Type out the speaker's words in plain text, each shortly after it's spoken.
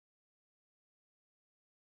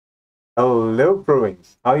Hello,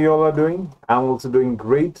 Province. How you all are doing? I'm also doing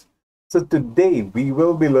great. So today we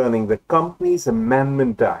will be learning the Companies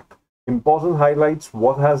Amendment Act. Important highlights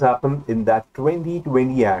what has happened in that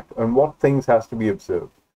 2020 Act and what things has to be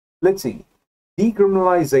observed. Let's see.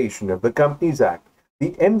 Decriminalization of the Companies Act. The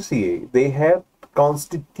MCA, they have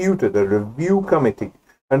constituted a review committee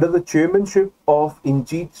under the chairmanship of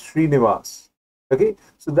Injit Srinivas. Okay,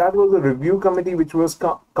 so that was a review committee which was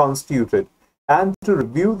constituted and to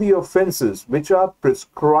review the offences which are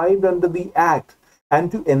prescribed under the Act and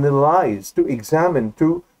to analyze, to examine,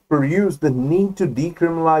 to produce the need to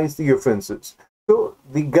decriminalize the offences. So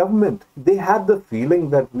the government, they had the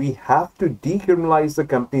feeling that we have to decriminalize the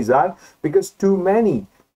Companies Act because too many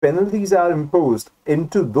penalties are imposed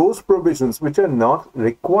into those provisions which are not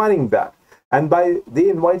requiring that. And by they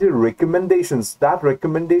invited recommendations, that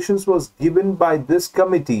recommendations was given by this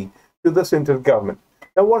committee to the central government.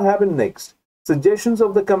 Now what happened next? Suggestions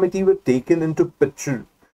of the committee were taken into picture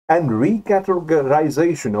and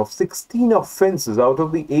recategorization of 16 offences out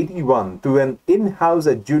of the 81 to an in-house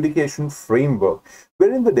adjudication framework,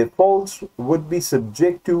 wherein the defaults would be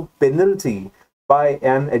subject to penalty by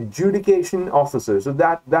an adjudication officer. So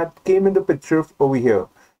that came into picture over here.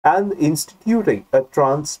 And instituting a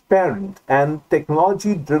transparent and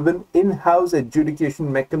technology-driven in-house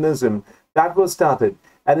adjudication mechanism that was started,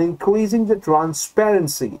 and increasing the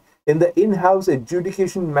transparency in the in-house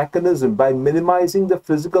adjudication mechanism by minimizing the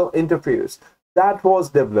physical interface that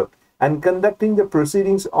was developed, and conducting the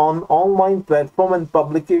proceedings on online platform and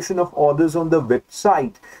publication of orders on the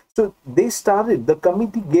website. So the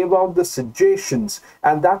committee gave out the suggestions,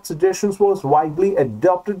 and that suggestions was widely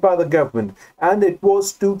adopted by the government, and it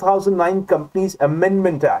was 2009 Companies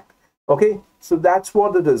Amendment Act. Okay, so that's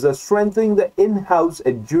what it is, strengthening the in-house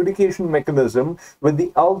adjudication mechanism with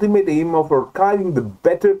the ultimate aim of archiving the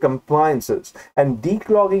better compliances and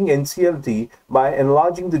declogging NCLT by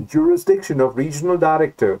enlarging the jurisdiction of regional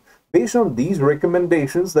director. Based on these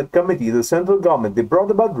recommendations, the committee, the central government, they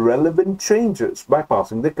brought about relevant changes by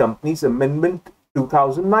passing the Companies Amendment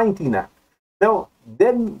 2019 Act. Now,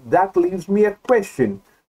 then that leaves me a question.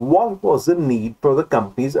 What was the need for the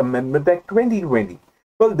Companies Amendment Act 2020?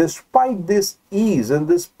 Well, despite this ease and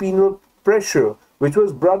this penal pressure which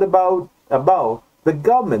was brought about the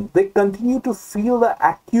government, they continue to feel the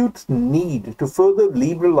acute need to further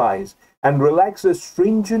liberalize and relax the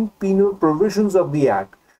stringent penal provisions of the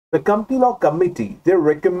Act. The Company Law Committee, they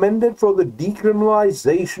recommended for the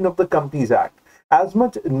decriminalization of the Companies Act as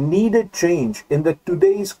much needed change in the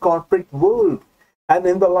today's corporate world. And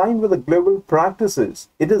in the line with the global practices,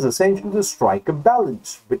 it is essential to strike a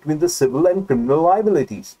balance between the civil and criminal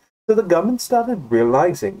liabilities. So the government started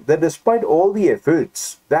realizing that despite all the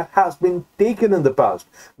efforts that has been taken in the past,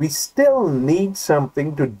 we still need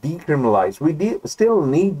something to decriminalize. We still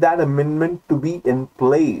need that amendment to be in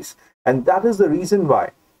place. And that is the reason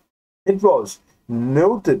why it was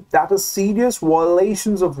noted that serious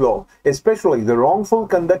violations of law, especially the wrongful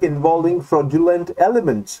conduct involving fraudulent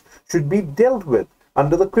elements, should be dealt with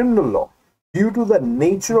under the criminal law. Due to the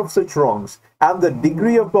nature of such wrongs and the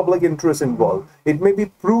degree of public interest involved, it may be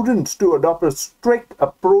prudent to adopt a strict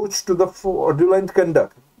approach to the fraudulent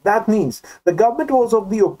conduct. That means the government was of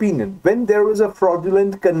the opinion when there is a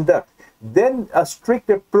fraudulent conduct, then a strict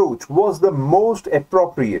approach was the most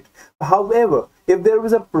appropriate. However, if there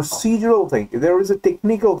is a procedural thing, if there is a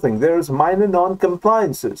technical thing, there is minor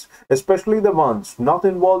non-compliances, especially the ones not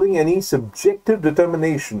involving any subjective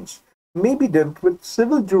determinations, may be dealt with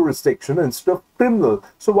civil jurisdiction instead of criminal.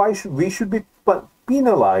 So why should we be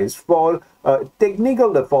penalized for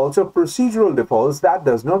technical defaults or procedural defaults that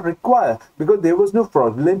does not require, because there was no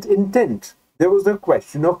fraudulent intent, there was no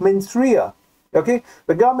question of mens rea. Okay,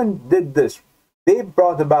 the government did this. They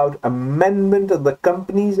brought about amendment of the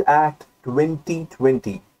Companies Act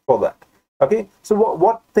 2020 for that. Okay, so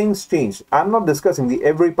what things changed? I'm not discussing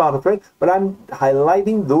every part of it, but I'm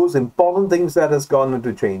highlighting those important things that has gone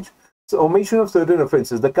into change. So omission of certain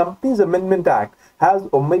offences. The Companies Amendment Act has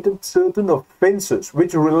omitted certain offences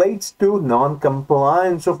which relates to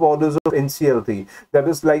non-compliance of orders of NCLT. That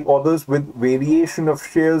is like orders with variation of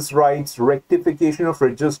shares rights, rectification of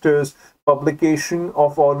registers, publication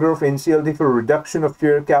of order of NCLT for reduction of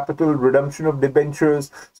share capital, redemption of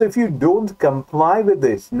debentures. So if you don't comply with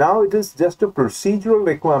this, now it is just a procedural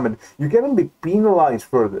requirement. You cannot be penalized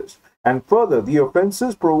for this. And further, the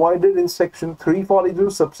offences provided in Section 342,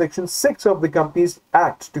 subsection 6 of the Companies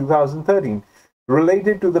Act 2013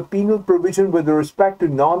 related to the penal provision with respect to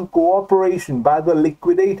non-cooperation by the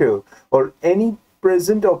liquidator or any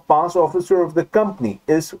present or past officer of the company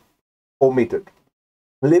is omitted,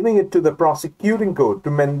 leaving it to the prosecuting court to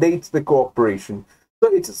mandate the cooperation.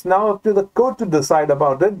 So it's now up to the court to decide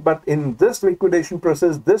about it, but in this liquidation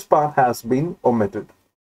process, this part has been omitted.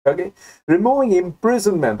 Okay, removing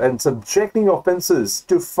imprisonment and subjecting offenses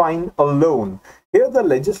to fine alone. Here the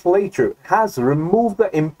legislature has removed the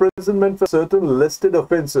imprisonment for certain listed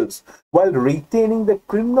offenses while retaining the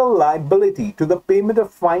criminal liability to the payment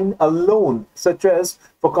of fine alone, such as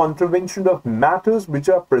for contravention of matters which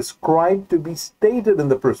are prescribed to be stated in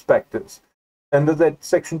the prospectus. Under that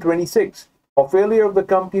section 26, or failure of the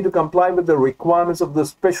company to comply with the requirements of the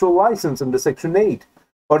special license under section 8,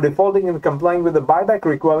 or defaulting in complying with the buyback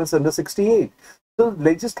requirements under 68. The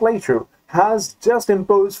legislature has just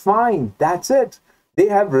imposed fine. That's it. They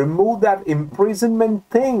have removed that imprisonment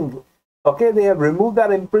thing. Okay, they have removed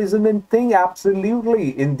that imprisonment thing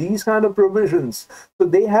absolutely in these kind of provisions. So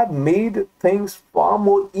they have made things far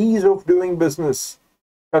more ease of doing business.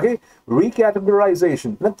 Okay,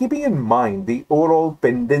 recategorization. Now, keeping in mind the overall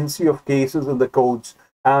pendency of cases in the courts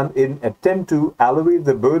and in attempt to alleviate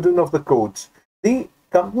the burden of the courts, the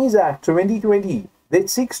Companies Act 2020 that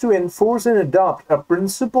seeks to enforce and adopt a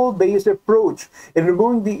principle-based approach in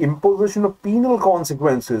removing the imposition of penal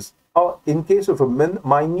consequences in case of a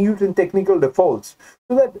minute and technical defaults,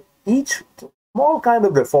 so that each small kind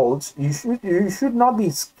of defaults, you should not be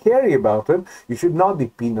scary about it, you should not be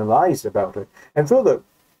penalized about it. And further,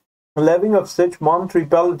 levying of such monetary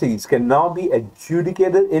penalties can now be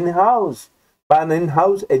adjudicated in-house by an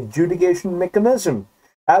in-house adjudication mechanism,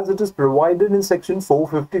 as it is provided in section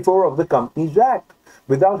 454 of the Companies Act,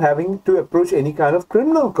 without having to approach any kind of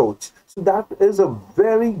criminal courts. So that is a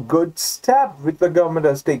very good step which the government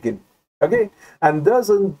has taken. Okay, and thus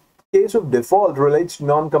in case of default relates to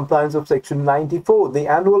non-compliance of section 94, the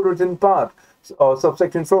annual written part, or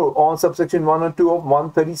subsection 4, or subsection 1 or 2 of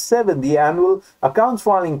 137, the annual accounts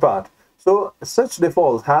filing part. So such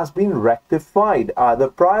default has been rectified either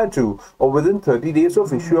prior to or within 30 days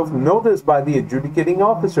of issue of notice by the adjudicating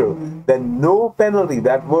officer. Then no penalty,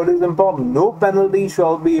 that word is important, no penalty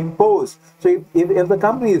shall be imposed. So if the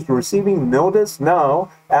company is receiving notice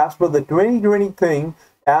now as per the 2020 thing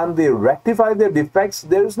and they rectify their defects,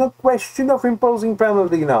 there is no question of imposing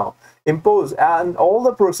penalty now. Impose, and all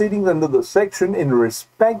the proceedings under the section in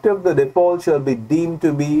respect of the default shall be deemed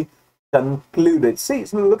to be concluded. See,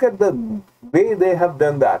 so look at the way they have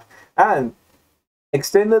done that and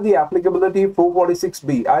extended the applicability of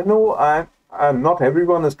 446B. I know not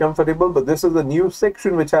everyone is comfortable, but this is a new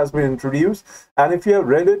section which has been introduced, and if you have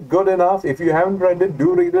read it, good enough. If you haven't read it,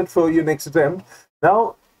 do read it for your next attempt.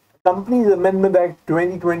 Now, Companies Amendment Act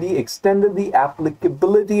 2020 extended the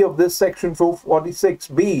applicability of this section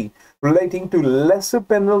 446B relating to lesser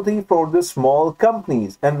penalty for the small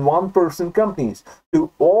companies and one-person companies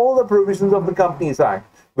to all the provisions of the Companies Act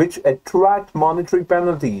which attract monetary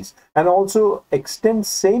penalties, and also extend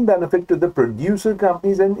same benefit to the producer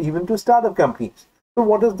companies and even to startup companies. So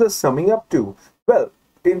what is this summing up to? Well,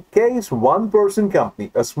 in case one-person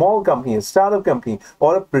company, a small company, a startup company,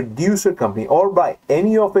 or a producer company, or by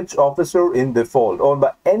any of its officer in default, or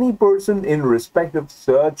by any person in respect of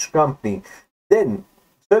such company, then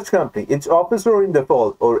such company, its officer in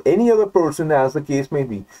default, or any other person as the case may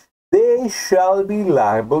be, they shall be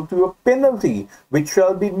liable to a penalty which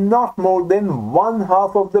shall be not more than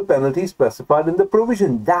 1/2 of the penalty specified in the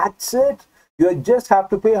provision. That's it. You just have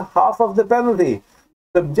to pay half of the penalty,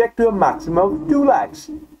 subject to a maximum of 2 lakhs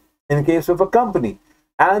in case of a company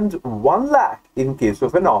and 1 lakh in case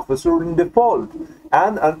of an officer in default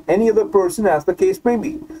and any other person as the case may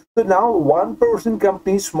be. So now one-person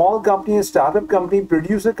company, small company, startup company,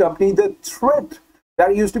 producer company, the threat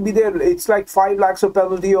that used to be there, it's like 5 lakhs of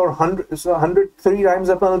penalty or 103 times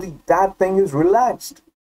the penalty, that thing is relaxed.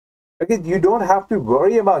 Okay, you don't have to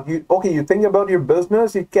worry about you. Okay, you think about your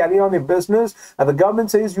business, you carry on your business, and the government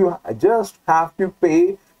says you just have to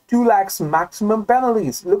pay 2 lakhs maximum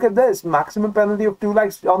penalties. Look at this, maximum penalty of 2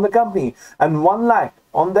 lakhs on the company and 1 lakh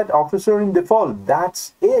on that officer in default.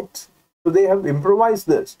 That's it. So they have improvised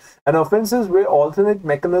this. And offenses where alternate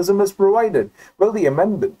mechanism is provided. Well, the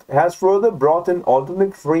amendment has further brought an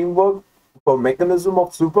alternate framework for mechanism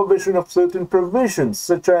of supervision of certain provisions,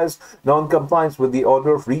 such as non-compliance with the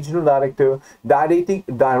order of regional director,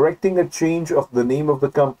 directing a change of the name of the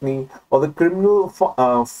company, or the criminal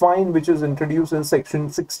fine which is introduced in section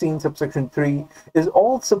 16 subsection 3 is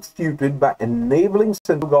all substituted by enabling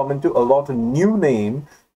central government to allot a new name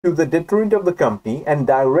to the deterrent of the company and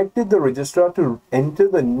directed the registrar to enter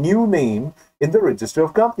the new name in the register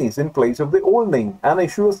of companies in place of the old name and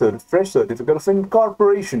issue a fresh certificate of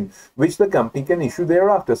incorporation, which the company can issue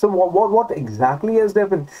thereafter. So what exactly has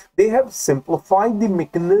happened? They have simplified the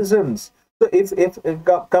mechanisms So if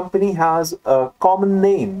a company has a common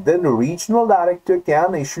name, then the regional director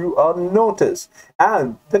can issue a notice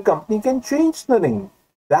and the company can change the name.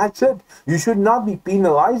 That's it. You should not be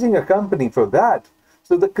penalizing a company for that.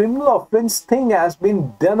 So the criminal offense thing has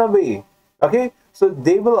been done away. Okay, so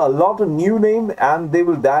they will allot a new name and they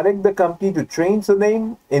will direct the company to change the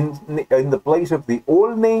name in the place of the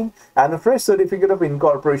old name, and a fresh certificate of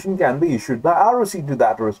incorporation can be issued by ROC to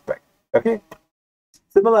that respect. Okay.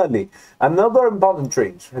 Similarly, another important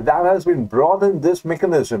change that has been brought in this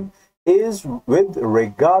mechanism is with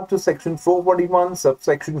regard to section 441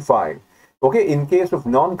 subsection 5. Okay, in case of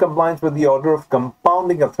non-compliance with the order of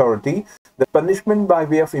compounding authority, the punishment by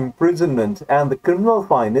way of imprisonment and the criminal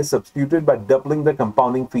fine is substituted by doubling the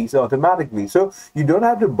compounding fees automatically. So you don't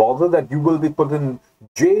have to bother that you will be put in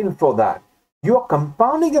jail for that. You are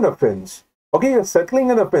compounding an offense. Okay, you're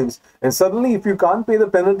settling an offense, and suddenly if you can't pay the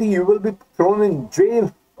penalty, you will be thrown in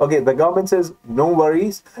jail. Okay, the government says, no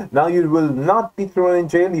worries. Now you will not be thrown in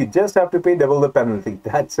jail. You just have to pay double the penalty.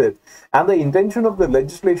 That's it. And the intention of the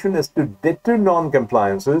legislation is to deter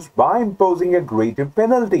non-compliances by imposing a greater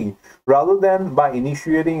penalty rather than by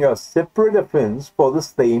initiating a separate offense for the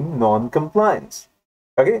same non-compliance.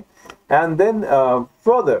 Okay, and then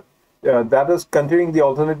further, that is continuing the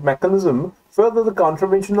alternate mechanism. Further, the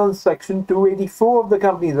contravention on Section 284 of the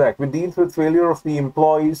Companies Act, which deals with failure of the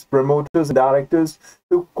employees, promoters, and directors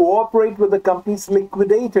to cooperate with the company's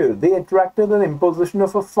liquidator. They attracted an imposition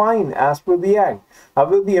of a fine as per the Act.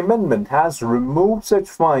 However, the amendment has removed such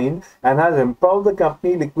fine and has empowered the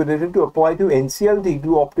company liquidator to apply to NCLT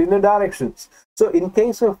to obtain the directions. So in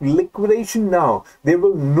case of liquidation now, there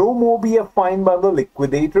will no more be a fine by the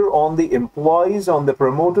liquidator on the employees, on the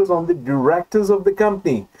promoters, on the directors of the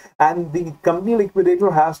company. And the company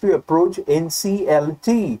liquidator has to approach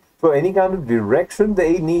NCLT for any kind of direction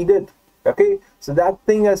they needed. Okay, so that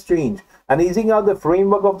thing has changed. And easing out the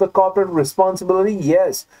framework of the corporate responsibility,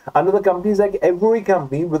 yes, under the Companies Act, every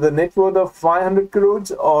company with a net worth of 500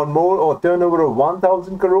 crores or more, or turnover of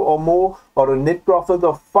 1,000 crore or more, or a net profit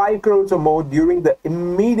of 5 crores or more during the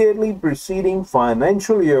immediately preceding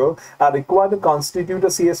financial year are required to constitute a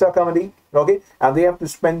CSR committee. Okay, and they have to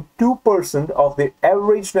spend 2% of the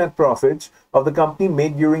average net profits of the company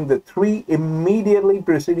made during the 3 immediately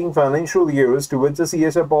preceding financial years towards the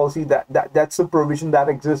CSR policy. That's the provision that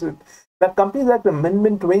existed. The Companies Act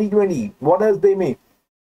Amendment 2020, what has they made?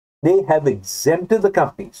 They have exempted the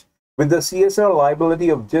companies with the CSR liability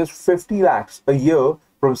of just 50 lakhs a year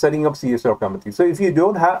from setting up CSR committees. So if you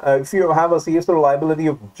don't have, if you have a CSR liability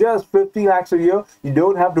of just 50 lakhs a year, you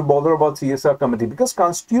don't have to bother about CSR committee, because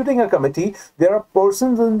constituting a committee, there are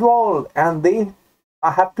persons involved and they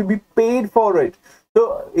have to be paid for it.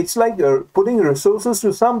 So it's like putting resources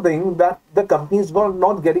to something that the company is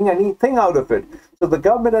not getting anything out of it. So the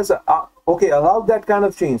government has allowed that kind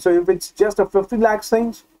of change. So if it's just a 50 lakhs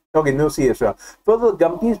things, okay, no CSR. Further,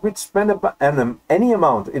 companies which spend any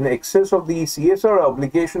amount in excess of the CSR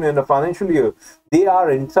obligation in a financial year, they are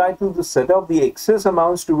entitled to set up the excess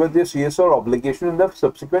amounts towards their CSR obligation in the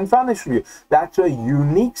subsequent financial year. That's a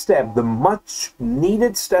unique step, the much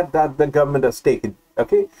needed step that the government has taken.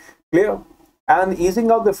 Okay, clear? And easing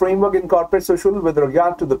out the framework in corporate social with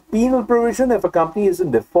regard to the penal provision if a company is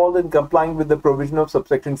in default in complying with the provision of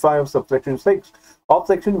subsection 5 of subsection 6 of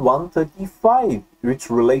section 135, which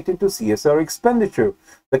related to CSR expenditure.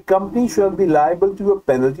 The company shall be liable to a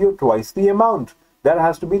penalty of twice the amount that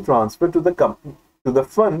has to be transferred to the company, to the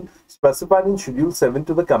fund specified in Schedule 7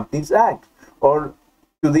 to the Companies Act, or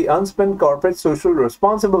to the unspent corporate social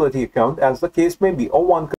responsibility account, as the case may be, or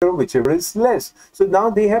 1 crore, whichever is less. So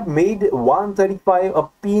now they have made 135 a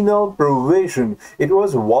penal provision. It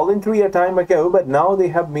was voluntary a time ago, but now they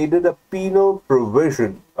have made it a penal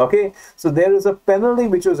provision. Okay, so there is a penalty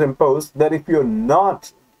which was imposed that if you're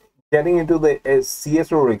not getting into the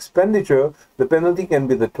CSR expenditure, the penalty can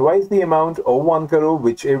be twice the amount or 1 crore,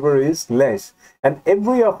 whichever is less. And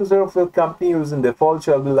every officer of the company who is in default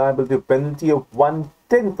shall be liable to a penalty of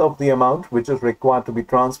 1/10 of the amount which is required to be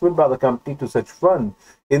transferred by the company to such fund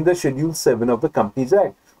in the Schedule 7 of the Companies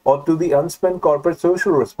Act, or to the unspent corporate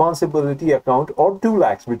social responsibility account, or 2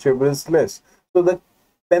 lakhs, whichever is less. So the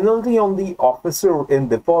penalty on the officer in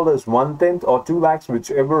default is 1/10 or 2 lakhs,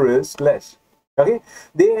 whichever is less. Okay,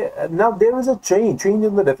 now there is a change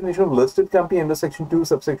in the definition of listed company under section 2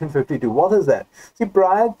 subsection 52. What is that? See,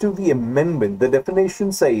 prior to the amendment, the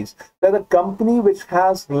definition says that a company which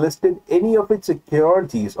has listed any of its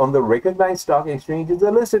securities on the recognized stock exchange is a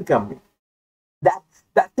listed company.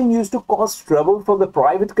 That thing used to cause trouble for the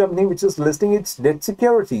private company which is listing its debt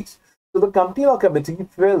securities. So the Company Law Committee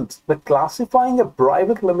felt that classifying a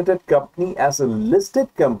private limited company as a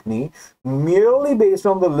listed company merely based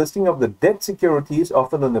on the listing of the debt securities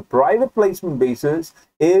offered on a private placement basis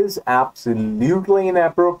is absolutely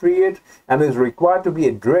inappropriate and is required to be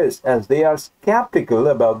addressed, as they are skeptical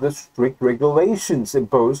about the strict regulations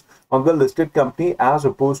imposed on the listed company as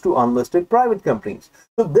opposed to unlisted private companies.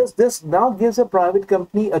 So this now gives a private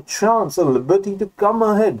company a chance, a liberty to come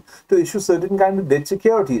ahead to issue certain kind of debt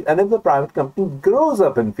securities, and if the private company grows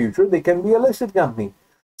up in future, they can be a listed company.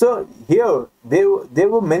 So here there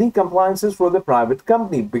were many compliances for the private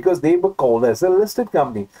company because they were called as a listed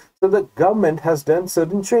company. So the government has done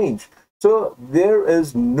certain change. So there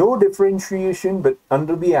is no differentiation but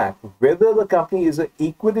under the Act whether the company is an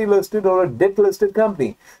equity listed or a debt listed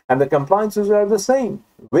company, and the compliances are the same,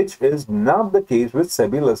 which is not the case with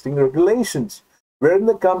SEBI listing regulations, wherein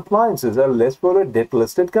the compliances are less for a debt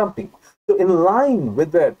listed company. So in line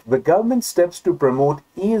with that, the government steps to promote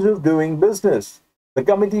ease of doing business. The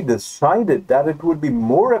committee decided that it would be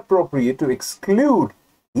more appropriate to exclude,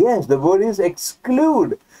 yes, the word is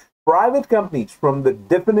exclude, private companies from the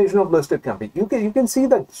definition of listed company. You can see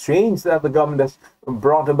the change that the government has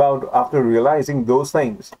brought about after realizing those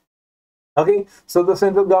things. Okay, so the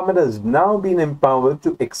central government has now been empowered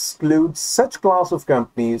to exclude such class of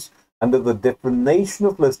companies under the definition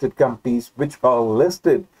of listed companies which are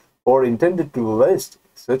listed or intended to list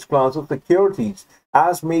such class of securities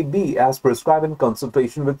as may be as prescribed in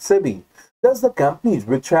consultation with SEBI. Thus, the companies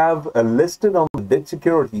which have listed on the debt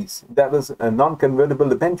securities, that is a non-convertible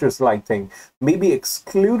debentures-like thing, may be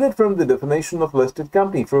excluded from the definition of listed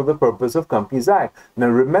company for the purpose of Companies Act. Now,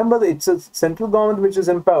 remember that it's a central government which is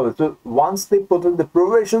empowered. So, once they put in the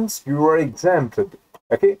provisions, you are exempted.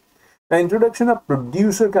 Okay. The introduction of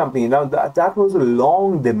producer company. Now that was a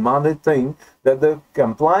long demanded thing, that the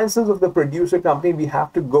compliances of the producer company, we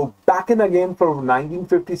have to go back and again for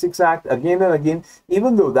 1956 Act again and again,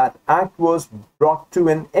 even though that act was brought to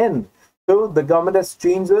an end. So the government has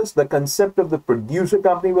changed this. The concept of the producer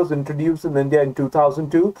company was introduced in India in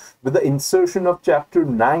 2002 with the insertion of Chapter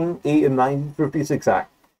 9A in 1956 Act.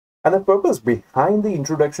 And the purpose behind the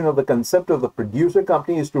introduction of the concept of the producer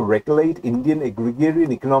company is to regulate Indian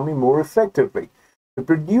agrarian economy more effectively. The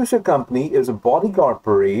producer company is a body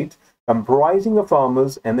corporate comprising of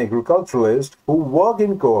farmers and agriculturalists who work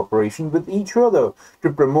in cooperation with each other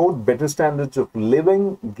to promote better standards of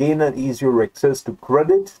living, gain an easier access to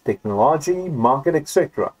credit, technology, market,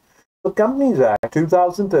 etc. The Companies Act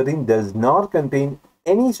 2013 does not contain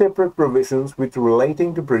any separate provisions which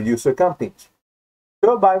relating to producer companies.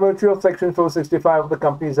 So, by virtue of Section 465 of the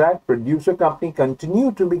Companies Act, producer company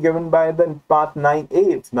continued to be given by the Part 9A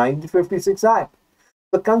of 1956 Act.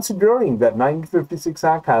 But considering that 1956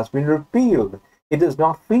 Act has been repealed, it is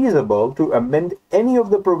not feasible to amend any of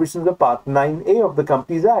the provisions of Part 9A of the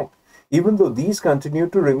Companies Act, even though these continue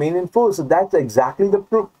to remain in force. So that's exactly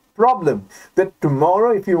the problem. That tomorrow,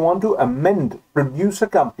 if you want to amend producer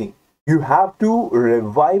company, you have to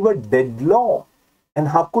revive a dead law. And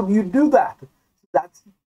how could you do that? That's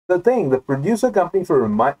the thing. The producer company, for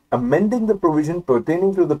amending the provision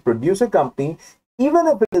pertaining to the producer company, even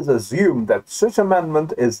if it is assumed that such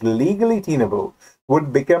amendment is legally tenable,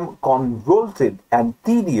 would become convoluted and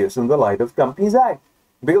tedious in the light of Companies Act.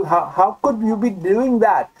 Because how could you be doing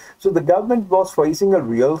that? So the government was facing a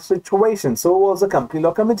real situation. So was the Company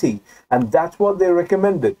Law Committee. And that's what they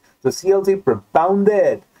recommended. The CLC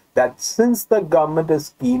propounded that since the government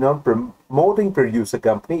is keen on promoting producer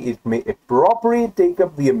company, it may appropriately take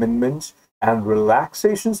up the amendments and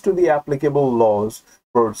relaxations to the applicable laws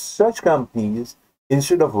for such companies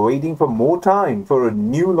instead of waiting for more time for a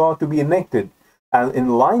new law to be enacted. And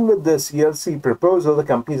in line with the CLC proposal, the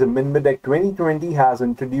Companies Amendment Act 2020 has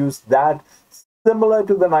introduced that similar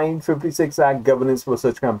to the 1956 Act governance for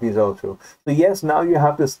such companies also. So yes, now you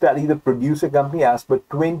have to study the producer company as per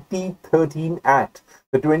 2013 Act.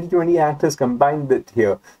 The 2020 Act has combined it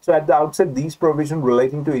here. So at the outset, these provisions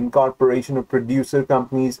relating to incorporation of producer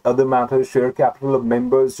companies, other matters, share capital of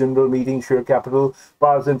members, general meeting, share capital,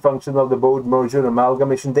 powers and functions of the board, merger,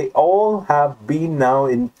 amalgamation, they all have been now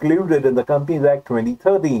included in the Companies Act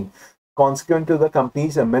 2013, consequent to the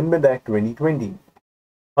Companies Amendment Act 2020.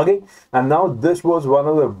 Okay, and now this was one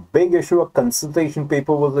of the big issue. A consultation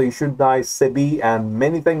paper was issued by SEBI and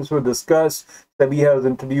many things were discussed. SEBI has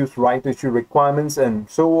introduced right issue requirements, and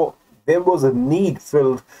so there was a need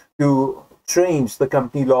filled to change the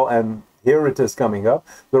company law, and here it is coming up.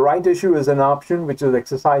 The right issue is an option which is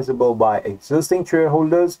exercisable by existing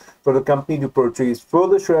shareholders for the company to purchase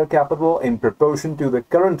further share capital in proportion to the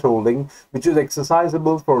current holding, which is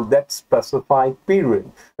exercisable for that specified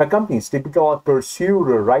period. Now, companies typically pursue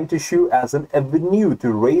the right issue as an avenue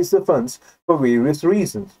to raise the funds for various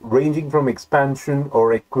reasons, ranging from expansion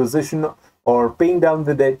or acquisition or paying down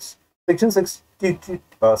the debts. Section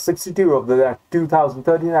 62 of the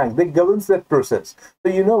 2013 Act, that governs that process.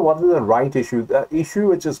 So you know what is the right issue? The issue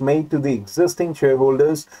which is made to the existing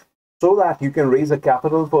shareholders so that you can raise a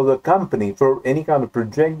capital for the company, for any kind of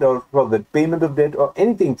project or for the payment of debt or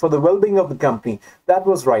anything, for the well-being of the company. That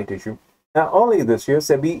was right issue. Now, early this year,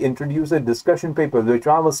 SEBI introduced a discussion paper, which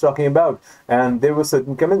I was talking about, and there were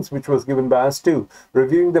certain comments which was given by us too,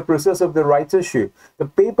 reviewing the process of the rights issue. The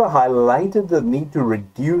paper highlighted the need to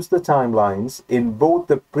reduce the timelines in both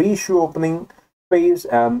the pre-issue opening phase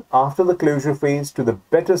and after the closure phase to the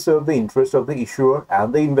better serve the interests of the issuer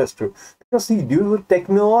and the investor. Because see, due to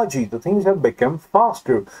technology, the things have become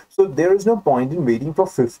faster. So there is no point in waiting for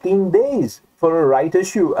 15 days for a right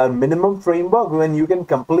issue, a minimum framework, when you can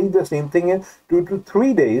complete the same thing in 2 to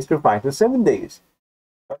 3 days to 5 to 7 days.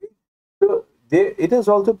 Okay? So it has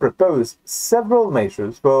also proposed several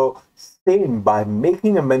measures for same by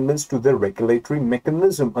making amendments to the regulatory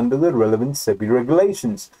mechanism under the relevant SEBI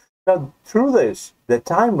regulations. Now, through this, the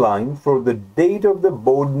timeline for the date of the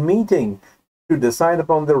board meeting to decide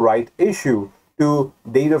upon the right issue to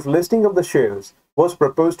date of listing of the shares was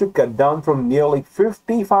proposed to cut down from nearly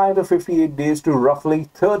 55 to 58 days to roughly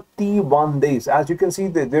 31 days. As you can see,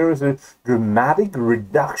 that there is a dramatic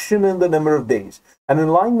reduction in the number of days. And in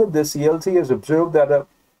line with this, CLC has observed that a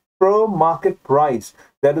per market price,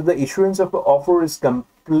 that is, the issuance of an offer is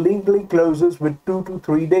completely closes with 2 to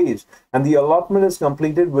 3 days, and the allotment is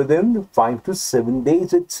completed within 5 to 7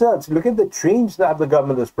 days itself. Look at the change that the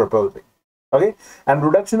government is proposing. Okay, and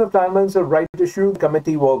reduction of timelines of right issue, the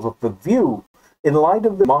committee was of the view, in light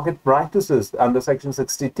of the market practices under Section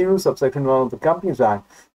 62, subsection 1 of the Companies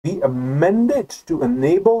Act, we amended to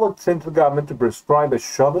enable the central government to prescribe a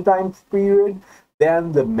shorter time period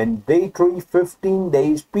than the mandatory 15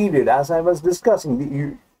 days period. As I was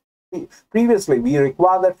discussing, previously we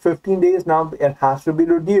require that 15 days, now it has to be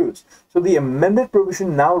reduced. So the amended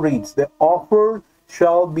provision now reads, the offer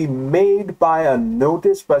shall be made by a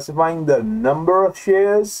notice specifying the number of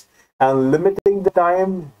shares and limiting the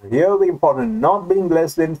time, here the important, not being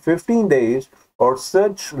less than 15 days or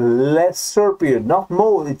such lesser period, not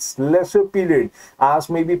more, it's lesser period as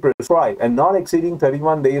may be prescribed, and not exceeding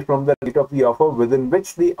 31 days from the date of the offer within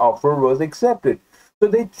which the offer was accepted. So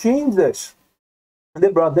they changed this. They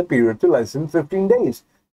brought the period to less than 15 days.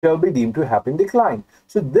 Shall be deemed to have been declined.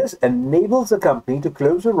 So this enables the company to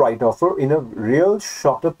close a right offer in a real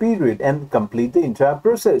shorter period and complete the entire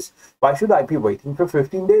process. Why should I be waiting for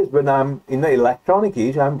 15 days when I'm in the electronic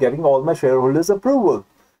age? I'm getting all my shareholders' approval.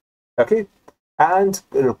 Okay, and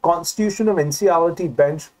the Constitution of NCLT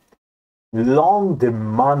bench long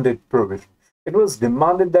demanded provision. It was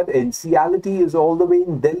demanded that NCLT is all the way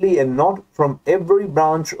in Delhi and not from every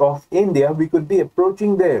branch of India. We could be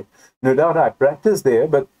approaching there. No doubt I practiced there,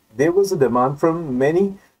 but there was a demand from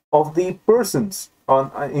many of the persons,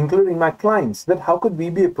 including my clients, that how could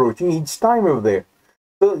we be approaching each time over there?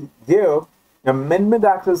 So here, Amendment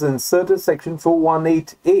Act has inserted Section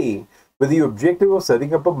 418A with the objective of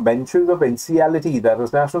setting up a benches of NCLT, that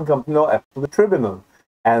is National Company Law Appellate Tribunal.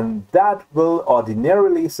 And that will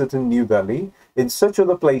ordinarily sit in New Delhi in such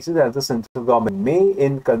other places as the central government may,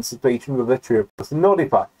 in consultation with the chairperson,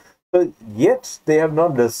 notify. So yet they have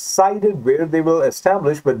not decided where they will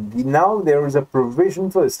establish, but now there is a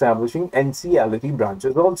provision for establishing NCLT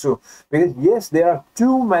branches also. Because yes, there are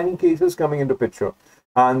too many cases coming into picture.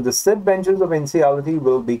 And the said benches of NCLT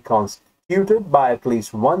will be constituted by at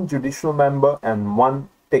least one judicial member and one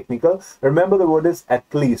technical. Remember, the word is at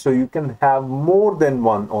least, so you can have more than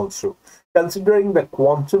one also. Considering the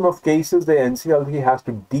quantum of cases the NCLT has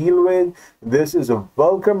to deal with, this is a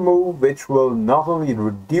welcome move which will not only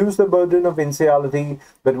reduce the burden of NCLT,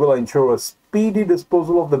 but will ensure a speedy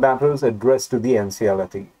disposal of the matters addressed to the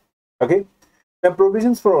NCLT. Okay? Now,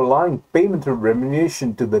 provisions for allowing payment of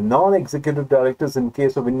remuneration to the non-executive directors in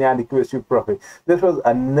case of inadequacy of profit. This was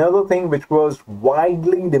another thing which was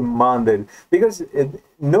widely demanded, because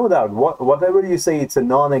no doubt, whatever you say, it's a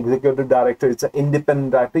non-executive director, it's an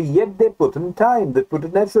independent director, yet they put in time, they put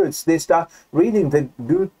in efforts, they start reading, they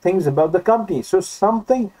do things about the company. So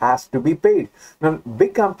something has to be paid. Now,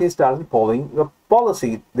 big companies started following the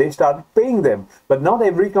policy, they started paying them, but not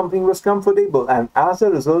every company was comfortable, and as a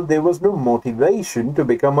result, there was no motivation to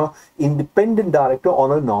become an independent director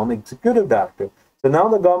or a non-executive director. So now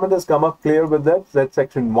the government has come up clear with that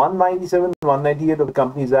section 197 and 198 of the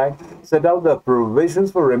Companies Act set out the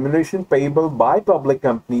provisions for remuneration payable by public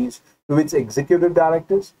companies to its executive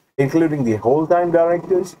directors, including the whole-time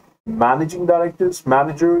directors, managing directors,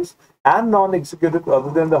 managers, and non-executive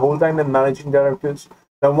other than the whole-time and managing directors.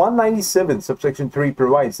 Now, 197 subsection 3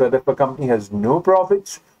 provides that if a company has no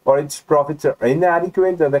profits or its profits are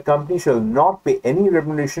inadequate, that the company shall not pay any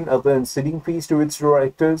remuneration other than sitting fees to its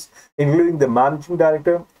directors, including the managing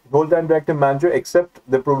director, whole-time director, manager, except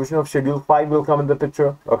the provision of Schedule 5 will come in the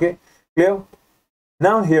picture. Okay, clear?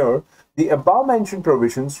 Now here, the above-mentioned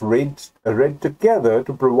provisions read together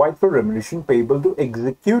to provide for remuneration payable to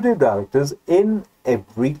executive directors in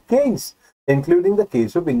every case, including the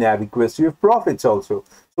case of inadequacy of profits also.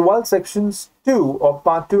 So while sections 2 or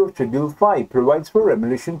part 2 of Schedule 5 provides for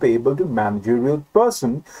remuneration payable to managerial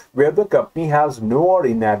person where the company has no or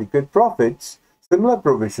inadequate profits, similar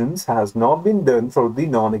provisions has not been done for the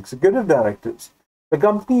non-executive directors. The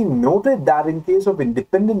company noted that in case of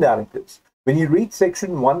independent directors, when you read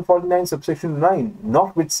section 149 subsection 9,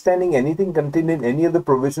 notwithstanding anything contained in any of the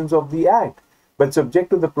provisions of the Act, but subject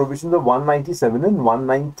to the provisions of 197 and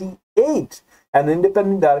 198, an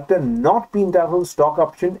independent director not be entitled to stock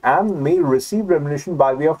option and may receive remuneration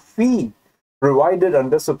by way of fee provided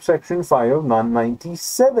under subsection 5 of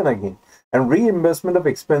 197 again, and reimbursement of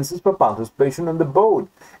expenses for participation on the board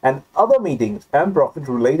and other meetings and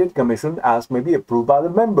profit-related commission as may be approved by the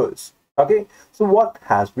members. Okay, so what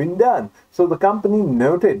has been done? So the company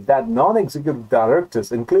noted that non-executive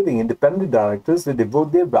directors, including independent directors, they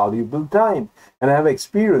devote their valuable time and have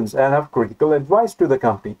experience and have critical advice to the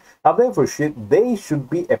company. Now, therefore, they should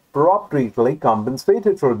be appropriately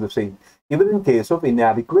compensated for the same, even in case of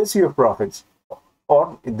inadequacy of profits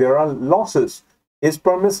or if there are losses is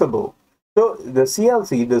permissible. So the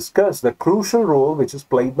CLC discussed the crucial role which is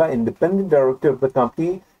played by independent director of the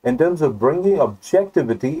company in terms of bringing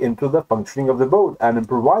objectivity into the functioning of the board and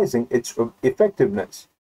improvising its effectiveness.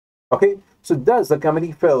 Okay, so thus the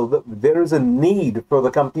committee felt that there is a need for the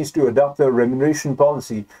companies to adopt a remuneration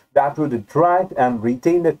policy that would attract and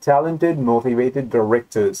retain the talented, motivated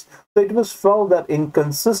directors. So it was felt that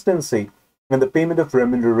inconsistency in the payment of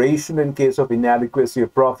remuneration in case of inadequacy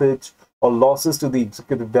of profits or losses to the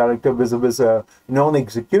executive director vis-a-vis a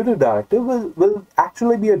non-executive director will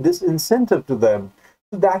actually be a disincentive to them.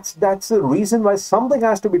 That's the reason why something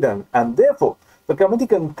has to be done. And therefore, the committee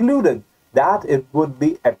concluded that it would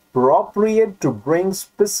be appropriate to bring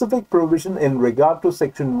specific provision in regard to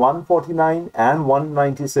section 149 and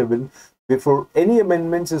 197 before any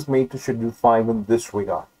amendments is made to Schedule 5 in this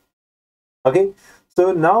regard. Okay,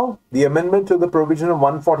 so now the amendment to the provision of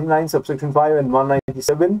 149 subsection 5 and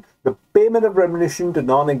 197, the payment of remuneration to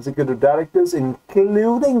non-executive directors,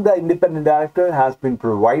 including the independent director, has been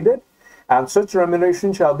provided, and such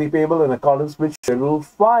remuneration shall be payable in accordance with Schedule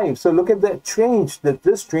 5. So look at the change, that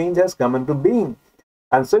this change has come into being.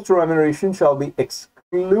 And such remuneration shall be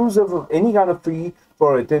exclusive of any kind of fee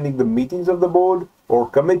for attending the meetings of the board or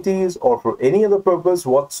committees or for any other purpose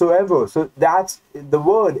whatsoever. So that's the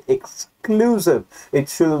word, exclusive. It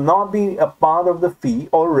shall not be a part of the fee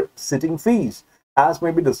or sitting fees, as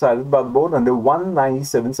may be decided by the board under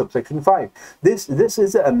 197 subsection 5. This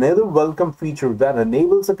is another welcome feature that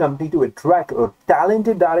enables a company to attract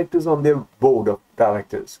talented directors on their board of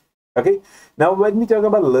directors. Okay, now when we talk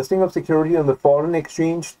about listing of security on the foreign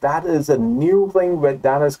exchange, that is a new thing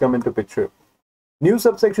that has come into picture. New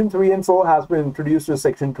subsection 3 and 4 has been introduced to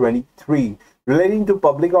section 23 relating to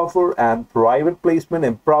public offer and private placement,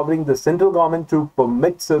 empowering the central government to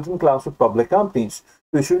permit certain class of public companies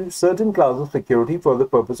to issue certain class of security for the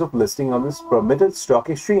purpose of listing on this permitted stock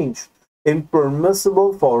exchange in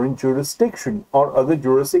permissible foreign jurisdiction or other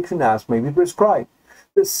jurisdiction as may be prescribed.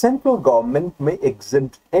 The central government may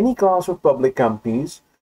exempt any class of public companies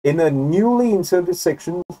in a newly inserted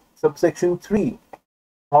section, subsection 3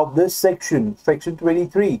 of this section, section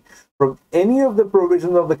 23, from any of the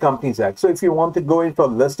provisions of the Companies Act. So if you want to go in for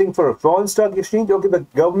listing for a foreign stock exchange, okay, the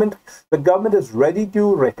government is ready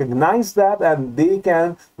to recognize that, and they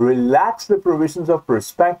can relax the provisions of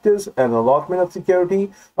prospectus and allotment of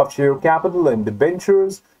security, of share capital and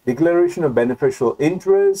debentures, declaration of beneficial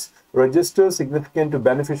interest, register significant to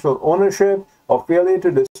beneficial ownership, or failure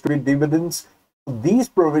to distribute dividends. These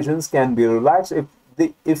provisions can be relaxed if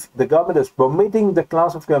the government is permitting the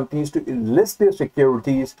class of companies to list their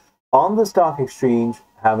securities on the stock exchange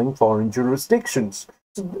having foreign jurisdictions.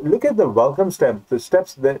 So look at the welcome step, the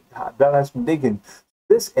steps that has been taken.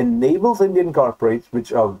 This enables Indian corporates,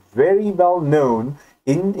 which are very well known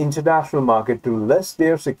in international market to list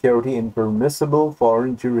their security in permissible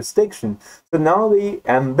foreign jurisdiction. So now the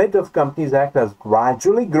ambit of Companies Act has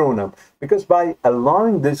gradually grown up, because by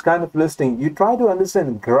allowing this kind of listing, you try to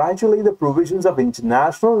understand gradually the provisions of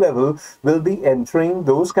international level will be entering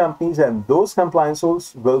those companies, and those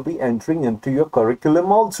compliances will be entering into your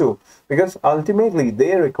curriculum also, because ultimately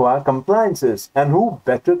they require compliances, and who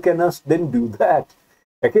better can us then do that?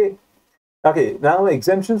 Okay, now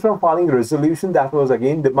exemptions from filing resolution, that was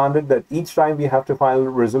again demanded that each time we have to file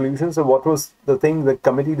resolution. So what was the thing the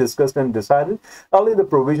committee discussed and decided? Only the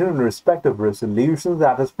provision in respect of resolutions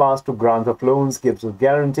that is passed to grant of loans, gives a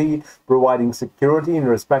guarantee, providing security in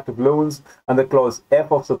respect of loans, under clause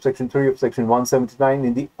F of subsection 3 of section 179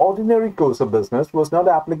 in the ordinary course of business was not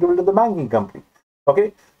applicable to the banking company.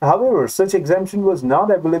 Okay. However, such exemption was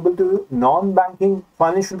not available to non-banking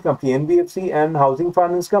financial company, NBFC, and housing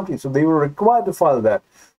finance company. So they were required to file that,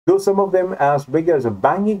 though some of them as big as a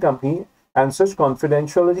banking company, and such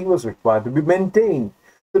confidentiality was required to be maintained.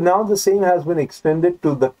 So now the same has been extended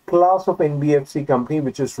to the class of NBFC company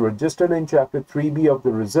which is registered in Chapter 3B of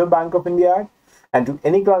the Reserve Bank of India Act, and to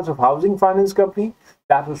any class of housing finance company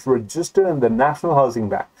that was registered in the National Housing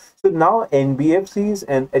Bank. So now NBFCs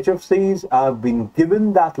and HFCs have been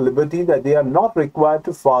given that liberty that they are not required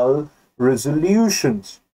to file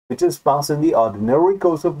resolutions which is passed in the ordinary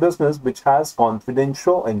course of business which has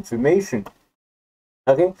confidential information.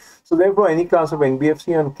 Okay, so therefore any class of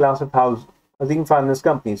NBFC and class of housing finance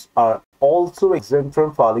companies are also exempt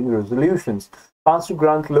from filing resolutions passed to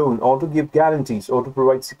grant loan or to give guarantees or to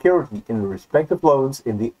provide security in respect of loans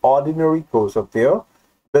in the ordinary course of their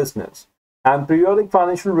business. And periodic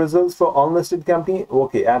financial results for unlisted company,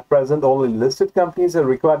 okay, at present only listed companies are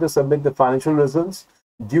required to submit the financial results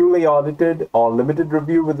duly audited or limited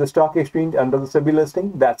review with the stock exchange under the SEBI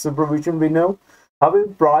listing. That's the provision we know. However,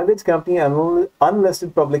 private company and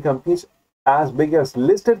unlisted public companies as big as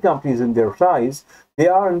listed companies in their size, they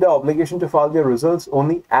are under obligation to file their results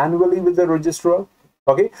only annually with the registrar.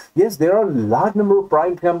 Okay, yes, there are a large number of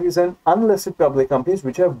private companies and unlisted public companies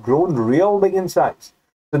which have grown real big in size.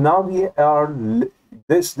 So now we are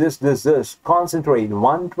this concentrate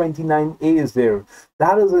 129A is there,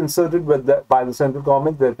 that is inserted by the central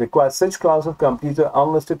government that requires such class of companies or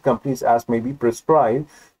unlisted companies as may be prescribed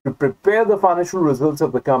to prepare the financial results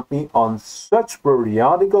of the company on such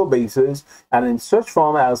periodical basis and in such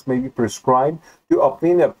form as may be prescribed, to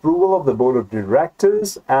obtain approval of the board of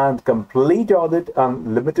directors and complete audit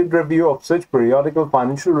and limited review of such periodical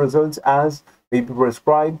financial results as may be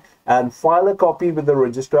prescribed, and file a copy with the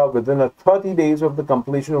registrar within 30 days of the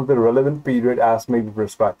completion of the relevant period as may be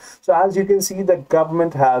prescribed. So as you can see, the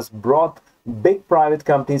government has brought big private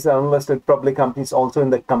companies and unlisted public companies also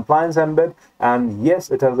in the compliance ambit, and yes,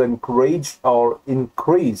 it has encouraged or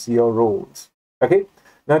increased your roles. Okay,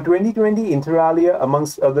 now 2020 inter alia,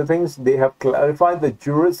 amongst other things, they have clarified the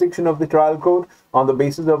jurisdiction of the trial court on the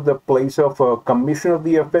basis of the place of commission of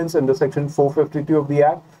the offense under section 452 of the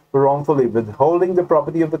act for wrongfully withholding the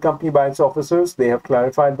property of the company by its officers. They have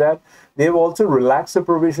clarified that. They have also relaxed the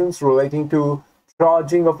provisions relating to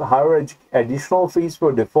charging of higher additional fees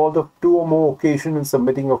for default of 2 or more occasions in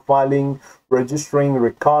submitting of filing, registering,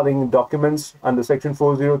 recording documents under section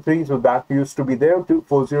 403. So that used to be there to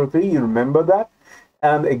 403, you remember that,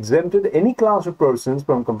 and exempted any class of persons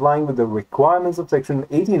from complying with the requirements of section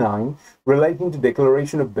 89 relating to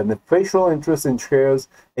declaration of beneficial interest in shares,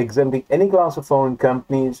 exempting any class of foreign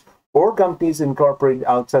companies or companies incorporated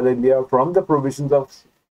outside India from the provisions of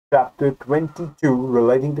Chapter 22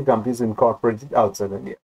 relating to companies incorporated outside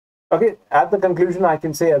India. Okay, at the conclusion, I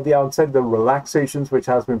can say at the outset, the relaxations which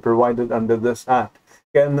has been provided under this act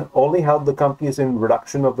can only help the companies in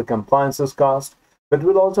reduction of the compliances cost, but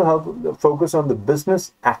will also help focus on the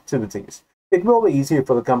business activities. It will be easier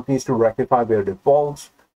for the companies to rectify their defaults,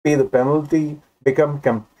 pay the penalty, become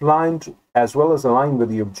compliant, as well as align with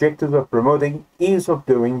the objectives of promoting ease of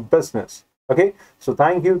doing business. Okay, so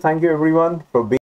thank you everyone for being